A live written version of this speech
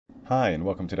Hi, and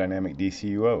welcome to Dynamic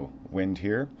DCUO. Wind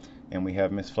here, and we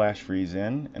have Miss Flash Freeze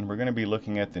in, and we're going to be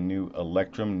looking at the new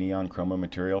Electrum Neon Chroma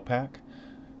material pack.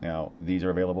 Now, these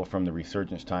are available from the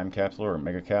Resurgence Time Capsule or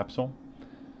Mega Capsule,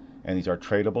 and these are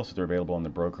tradable, so they're available on the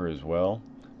broker as well.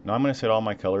 Now, I'm going to set all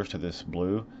my colors to this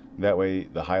blue. That way,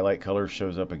 the highlight color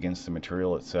shows up against the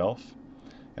material itself,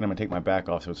 and I'm going to take my back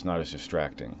off so it's not as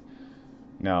distracting.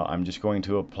 Now, I'm just going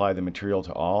to apply the material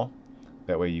to all.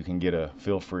 That way, you can get a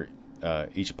feel for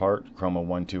each part, Chroma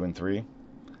 1, 2, and 3. And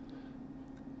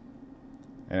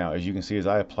now, as you can see, as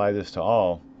I apply this to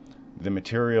all, the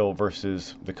material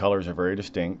versus the colors are very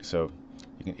distinct, so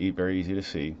you can very easy to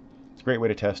see. It's a great way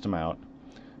to test them out.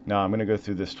 Now, I'm going to go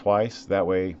through this twice. That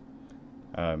way,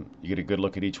 you get a good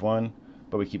look at each one,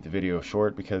 but we keep the video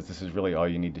short because this is really all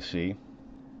you need to see.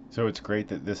 So it's great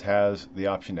that this has the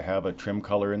option to have a trim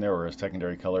color in there or a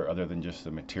secondary color other than just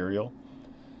the material.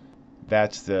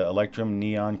 That's the Electrum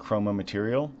Neon Chroma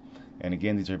material, and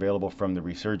again, these are available from the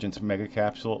Resurgence Mega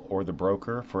Capsule or the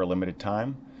broker for a limited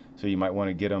time, so you might want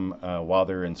to get them while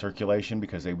they're in circulation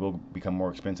because they will become more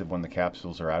expensive when the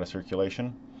capsules are out of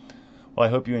circulation. Well, I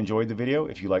hope you enjoyed the video.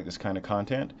 If you like this kind of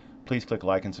content, please click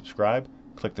like and subscribe,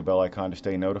 click the bell icon to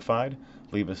stay notified,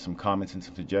 leave us some comments and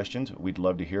some suggestions. We'd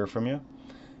love to hear from you,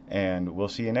 and we'll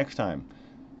see you next time.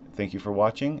 Thank you for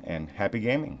watching, and happy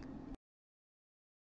gaming!